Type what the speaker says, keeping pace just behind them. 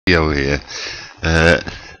Video here. Uh,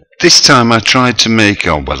 this time I tried to make,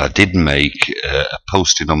 I did make a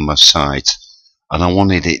posting on my site, and I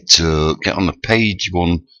wanted it to get on the page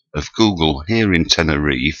one of Google here in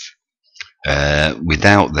Tenerife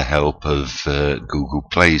without the help of Google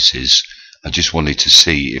Places. I just wanted to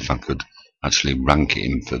see if I could actually rank it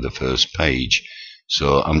in for the first page.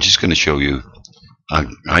 So I'm just going to show you.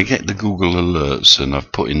 I get the Google alerts, and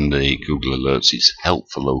I've put in the Google alerts, it's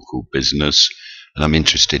help for local business, and I'm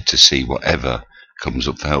interested to see whatever comes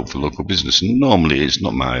up for help for local business. And normally it's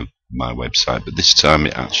not my website, but this time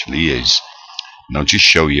it actually is. And I'll just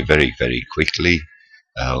show you very quickly.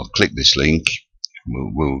 I'll click this link,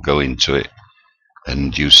 we'll go into it,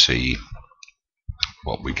 and you see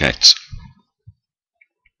what we get.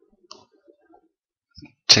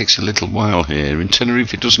 Takes a little while here in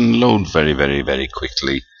Tenerife. It doesn't load very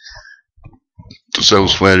quickly. Just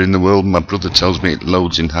elsewhere in the world, my brother tells me it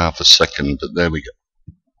loads in half a second, but there we go.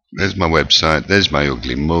 There's my website, there's my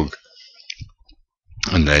ugly mug,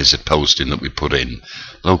 and there's a posting that we put in.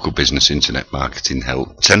 Local business internet marketing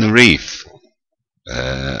help Tenerife.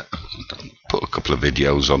 Put a couple of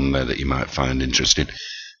videos on there that you might find interesting.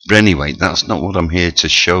 But anyway, that's not what I'm here to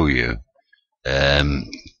show you.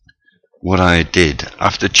 What I did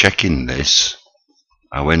after checking this,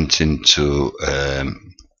 I went into the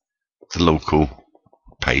local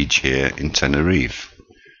page here in Tenerife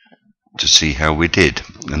to see how we did,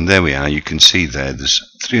 and there we are. You can see there's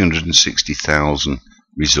 360,000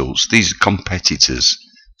 results. These are competitors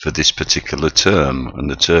for this particular term, and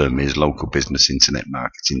the term is local business internet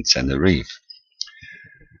marketing Tenerife.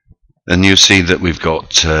 And you see that we've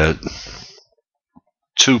got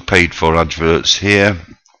 2 paid for adverts here,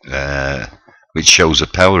 which shows the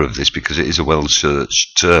power of this because it is a well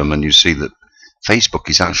searched term, and you see that Facebook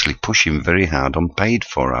is actually pushing very hard on paid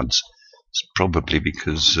for ads. It's probably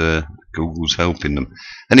because Google's helping them.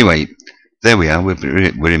 Anyway, there we are.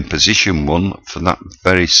 We're in position 1 for that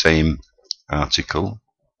very same article.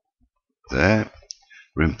 There.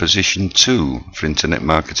 We're in position 2 for internet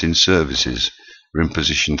marketing services. We're in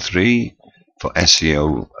position 3 for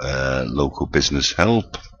SEO local business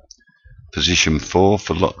help. Position 4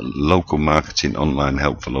 for local marketing online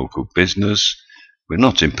help for local business. We're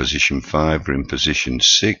not in position 5, we're in position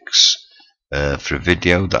 6 for a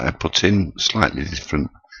video that I put in, slightly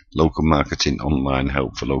different, local marketing online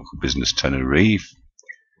help for local business Tenerife.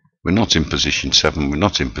 We're not in position 7, we're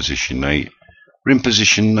not in position 8, we're in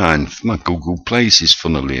position 9 for my Google Places,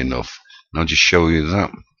 funnily enough, and I'll just show you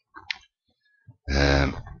that.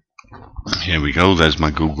 Here we go, there's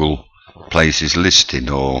my Google Places listing,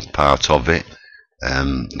 or part of it.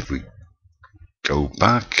 If we go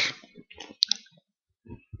back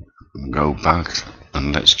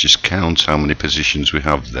and let's just count how many positions we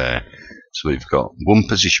have there. So we've got 1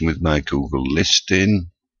 position with my Google listing,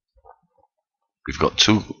 we've got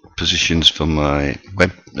 2 positions for my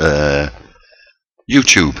web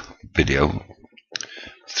YouTube video,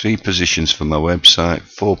 3 positions for my website,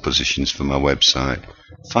 4 positions for my website,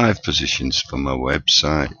 5 positions for my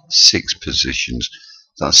website, 6 positions.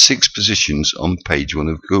 That's 6 positions on page 1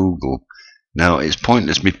 of Google. Now it's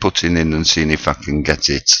pointless me putting in and seeing if I can get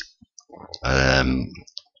it I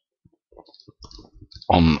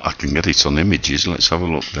can get it on images. Let's have a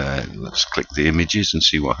look there. Let's click the images and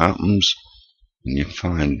see what happens. And you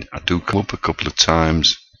find I do come up a couple of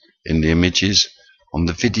times in the images. On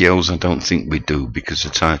the videos I don't think we do, because the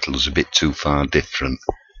title is a bit too far different.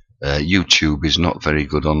 YouTube is not very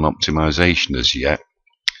good on optimization as yet,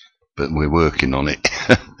 but we're working on it.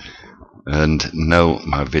 And no,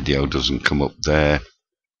 my video doesn't come up there.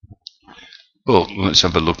 But let's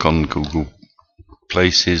have a look on Google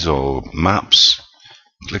Places or Maps.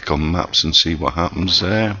 Click on Maps and see what happens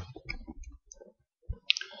there.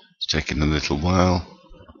 It's taking a little while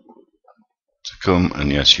to come,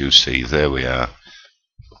 and yes, you see there we are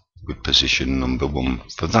with position number 1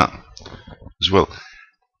 for that as well.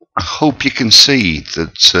 I hope you can see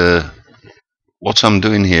that what I'm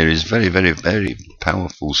doing here is very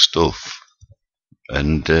powerful stuff,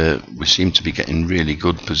 and we seem to be getting really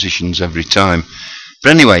good positions every time.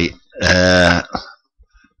 But anyway,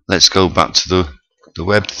 let's go back to the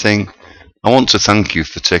web thing. I want to thank you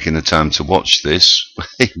for taking the time to watch this.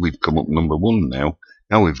 We've come up number 1 now.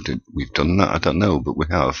 How we've done that, I don't know, but we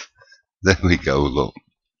have. There we go, look.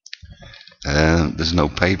 There's no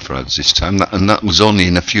paid for ads this time, and that was only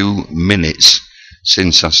in a few minutes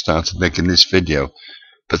since I started making this video.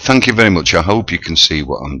 But thank you very much. I hope you can see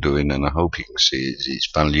what I'm doing, and I hope you can see it's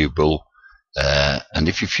valuable. And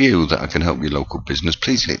if you feel that I can help your local business,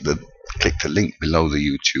 please click the link below the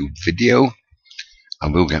YouTube video. I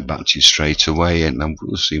will get back to you straight away, and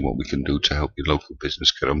we'll see what we can do to help your local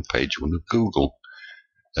business get on page 1 of Google.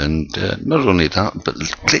 And not only that, but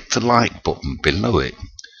click the like button below it,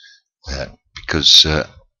 because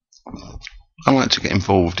I like to get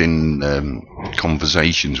involved in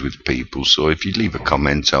conversations with people, so if you leave a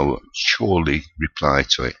comment, I'll surely reply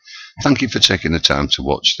to it. Thank you for taking the time to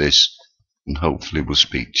watch this, and hopefully we'll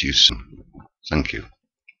speak to you soon. Thank you.